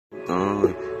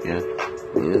gone, yeah.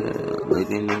 Yeah,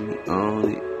 looking at me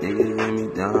on it. Niggas let me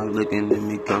down, looking at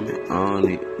me coming on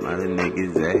it. A lot of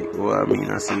niggas act, boy, I mean,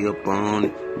 I see up on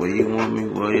it. Where you want me,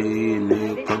 where you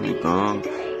nigga coming gone,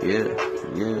 yeah,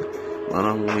 yeah. But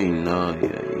I'm waiting, no,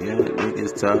 yeah.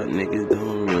 Niggas talk, niggas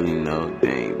don't really know,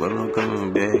 dang. But I'm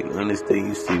coming back, understand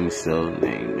you see me so,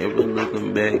 dang. Never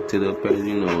looking back to the past,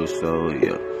 you know it's so,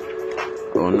 yeah.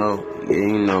 Oh no, yeah,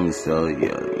 you know me so,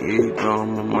 yeah. You know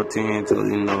I'm on my 10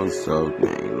 toes, you know it's so,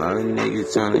 dang. A lot of niggas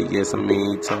tryna, yes, I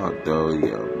mean, talk though,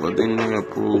 yeah. But they never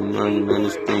prove nothing,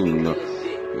 understand, you know.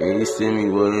 Yeah, you see me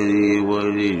what it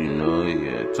is, you know,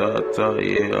 yeah. Talk,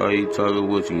 yeah, all you talking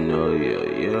what you know, yeah.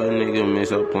 Yeah, nigga, man,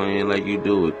 stop playing like you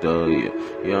do it, though, yeah.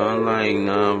 Yeah, I'm like,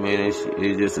 nah, man, that shit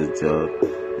is just a joke.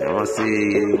 Now I see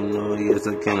it, yeah, you know, yes,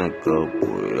 I cannot go,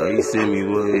 boy. Yeah, you see me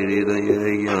what it is, yeah,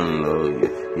 they young, though, yeah.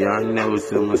 Yeah, I never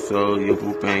sell my soul, yeah,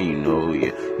 for pain, you know,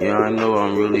 yeah. Yeah, I know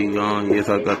I'm really young, yes,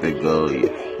 I got to go, yeah.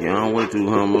 Yeah, I'm way too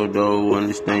humble, though,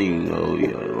 understand, you know,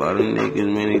 yeah. A lot of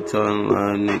niggas, man, they talking, a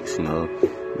lot of niggas, know.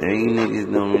 Man, you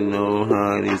niggas don't know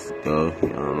how this go.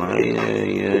 Yeah, I'm like,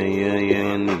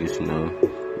 yeah, niggas know.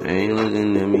 Man, ain't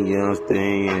looking at me, yeah, I'm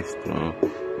staying, yeah, strong.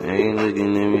 Man, ain't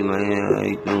looking at me like, yeah, how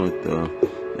you doing, though?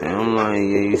 Man, I'm like,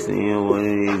 yeah, you seeing what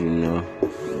it is, you know.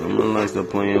 I'm like, stop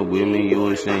playing with me, you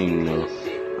ashamed, you know.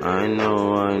 I know.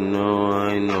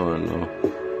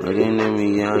 Looking at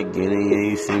me, yeah, I get it, yeah,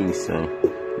 you see me, so.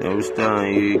 Never stop,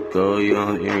 here you go, yeah,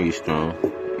 I'm very strong.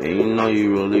 Yeah, you know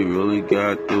you really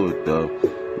gotta do it, though.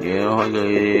 Yeah, hold your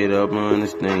head up and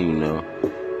understand, you know.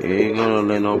 You ain't gonna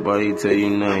let nobody tell you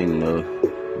nothing, you know.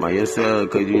 By yourself,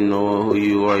 cause you know who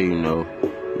you are, you know.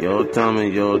 Your time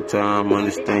is your time,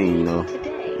 understand, you know.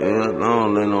 Yeah,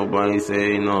 don't let nobody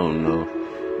say no.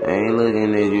 I ain't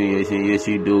looking at you, yes,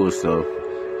 you do it, so.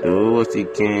 Do what you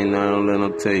can, I don't let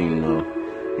them tell you no.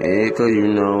 Yeah, cause you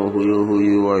know who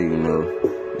you are, you know.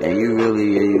 Yeah, you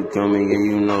really, yeah, you coming,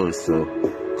 yeah, you know it, so.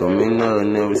 Coming up,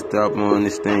 never stop,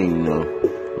 understand, you know.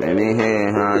 Man, they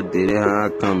had how I did it, how I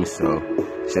come, so.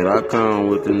 Should I come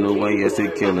with the new way, yes,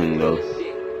 it killing, though.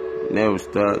 Never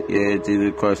stop, yeah,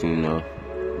 Jesus Christ, you know.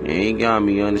 Yeah, you got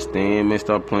me, understand, man,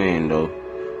 stop playing, though.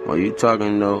 While you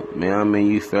talking, though, man, I mean,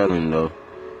 you felling, though.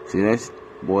 See, that's,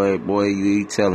 boy, you telling.